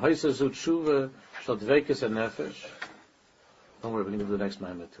shleima. Haisa zu tshuva shal dveikis and nefesh. Don't worry, we're going to do the next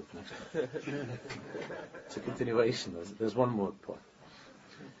Maimah too. It's a continuation. There's one more part.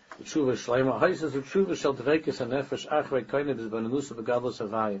 Tshuva shleima. Haisa zu tshuva shal dveikis and nefesh. Achrei koine des benanusa v'gadlos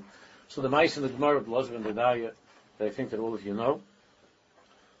havaya. So the mice in the Gemara of Elazar ben Dedaya, that I think that all of you know.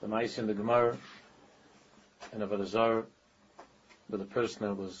 The Ma'aseh in the Gemara and Avodah Zarah, with a person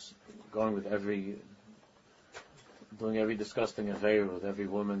that was going with doing every disgusting affair with every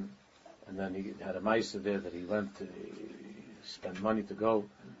woman, and then he had a Ma'aseh there that he went to spend money to go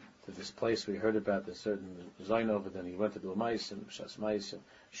to this place we heard about, this certain Zain over, then he went to do a Ma'aseh,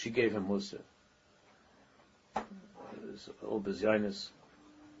 she gave him Musa. All Bezyanis.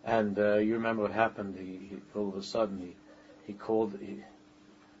 And you remember what happened, he all of a sudden, he called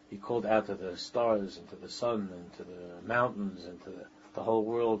out to the stars, and to the sun, and to the mountains, and to the whole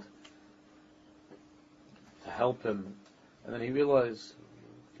world to help him. And then he realized,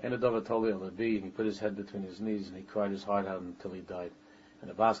 and he put his head between his knees, and he cried his heart out until he died. And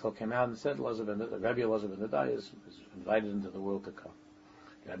the Baskel came out and said, Rabbi Elazar ben Adai is invited into the world to come.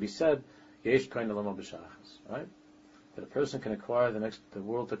 Rabbi said, Yesh koin l'mo b'shachas, right? That a person can acquire the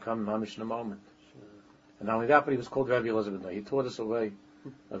world to come, mamish in a moment. And not only that, but he was called Rabbi Elazar ben Adai. He taught us a way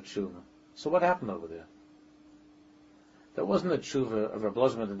of tshuva. So what happened over there? There wasn't a tshuva of Rabbi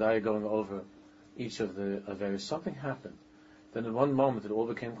Elazar ben Adai going over each of the Averis. Something happened. Then in one moment it all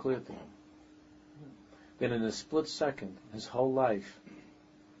became clear to him. Then in a split second, his whole life,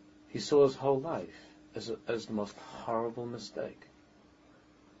 he saw his whole life as the most horrible mistake.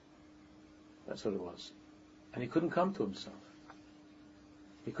 That's what it was. And he couldn't come to himself.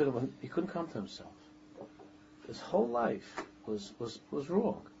 He couldn't come to himself. His whole life was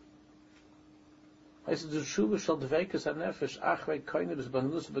wrong. I said, "Tshuva shel dveikus hanefesh achrei koinus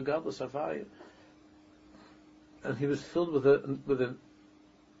banus begadlus havaya," and he was filled with an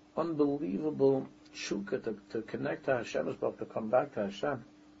unbelievable tshuka to connect to Hashem, to come back to Hashem.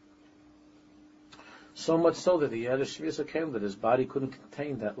 So much so that he had a shvisa came that his body couldn't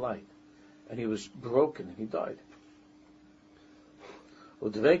contain that light, and he was broken and he died.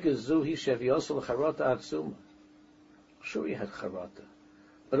 Sure, he had charata,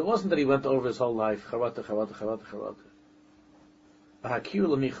 but it wasn't that he went over his whole life charata.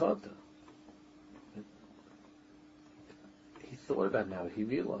 He thought about now. He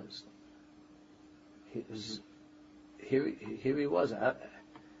realized here he was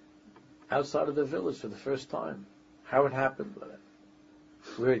outside of the village for the first time. How it happened,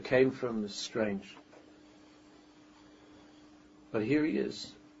 where it came from is strange. But here he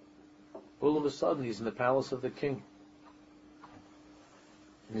is. All of a sudden, he's in the palace of the king.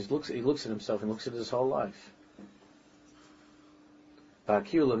 And he looks at himself and looks at his whole life. Who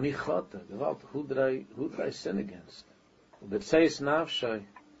did I sin against? And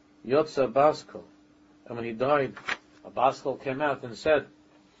when he died, a Baskel came out and said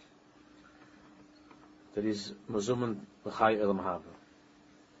that he's Mazuman L'chai Elam Hava.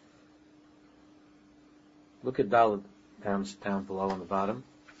 Look at Dalet down below on the bottom.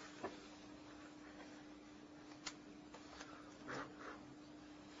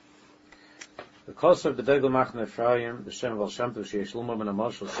 The Kosev B'Degel Machne Ephraim B'Shem Val Shem Tov Sheyesh Luma Ben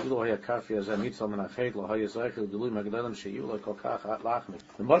Amoshel Shilu Haya Kafi Azam Yitzal Men Achet Lo Haya Zeichel Gilui Magdalim Sheyu Lo Kol Kach Lachmi.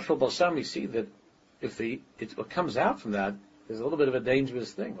 The Moshel Balsam, we see that what comes out from that is a little bit of a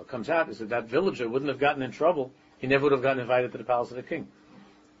dangerous thing. What comes out is that villager wouldn't have gotten in trouble. He never would have gotten invited to the palace of the king.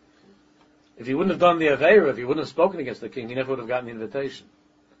 If he wouldn't have done the Aveira, if he wouldn't have spoken against the king, he never would have gotten the invitation.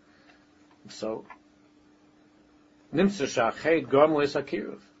 So, Nimtzer Shachet Gorm Leis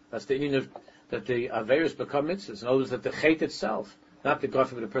Akiruv. That's the union of that the Aveiros become mitzvahs. In other words, that the Chet itself, not the God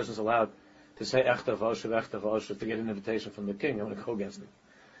forbid a person's allowed to say Echtav Osher to get an invitation from the king. I'm going to go against him.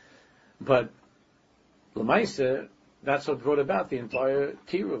 But L'maiseh, that's what brought about the entire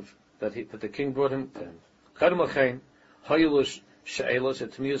kiruv that the king brought him to him. Kadam Hayulush She'elos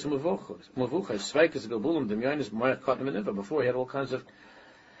et Tmiyus Mavuchas Sveikas Gabulim Demyanis Moach Katam Eniva. Before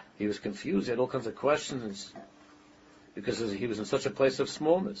he was confused. He had all kinds of questions because he was in such a place of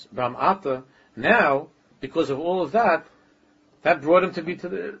smallness. Bam Ata, now because of all of that brought him to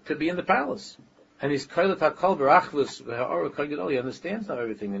be in the palace. And he's Kailat HaKal Barachlus Ve'Ha'or Kagidol. He understands now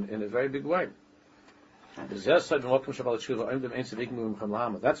everything in a very big way. That's what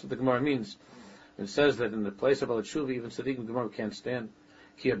the Gemara means. It says that in the place of Baal Tshuva, even Tzaddik and Gemara can't stand.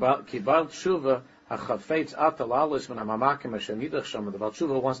 The Baal Tshuva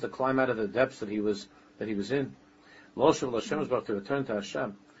wants to climb out of the depths that he was in. Loshav Hashem was about to return to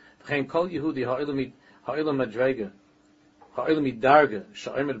Hashem. Any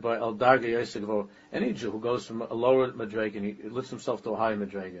Jew who goes from a lower madrega and he lifts himself to a higher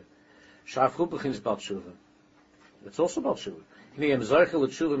madrega. Shafru begins Baal Tshuva. It's also Baal Tshuva.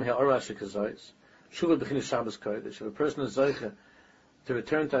 Tshuva begins Shabbos Kodesh. If a person is zeicha to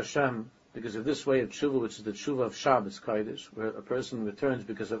return to Hashem because of this way of tshuva, which is the tshuva of Shabbos Kodesh, where a person returns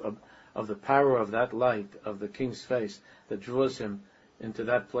because of the power of that light of the king's face that draws him into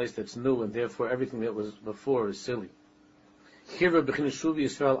that place that's new, and therefore everything that was before is silly. Kira b'chinu shuvi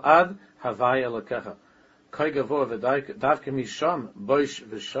Yisrael ad havai elokecha. Kai gavor v'davke misham boish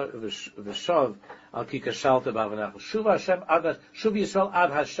v'shav al ki kashalta b'avanach. Shuva Hashem ad shuvi Yisrael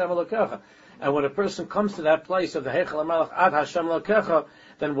ad Hashem elokecha. And when a person comes to that place of the Heichal HaMelech ad Hashem elokecha,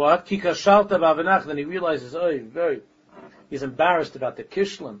 then what? Ki kashalta b'avanach. Then he realizes, he's embarrassed about the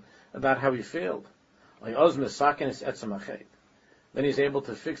kishlan, about how he failed. Then he's able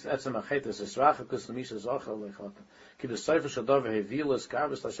to fix etzem achetes esrachakus l'misha zochel lechot. Ki b'seifer shadov hevilas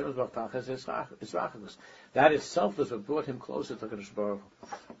karvus l'Hashem zbachtaches esrachakus. That itself is what brought him closer to Kadosh Baruch Hu.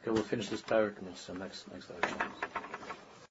 Okay, we'll finish this parak in next lecture.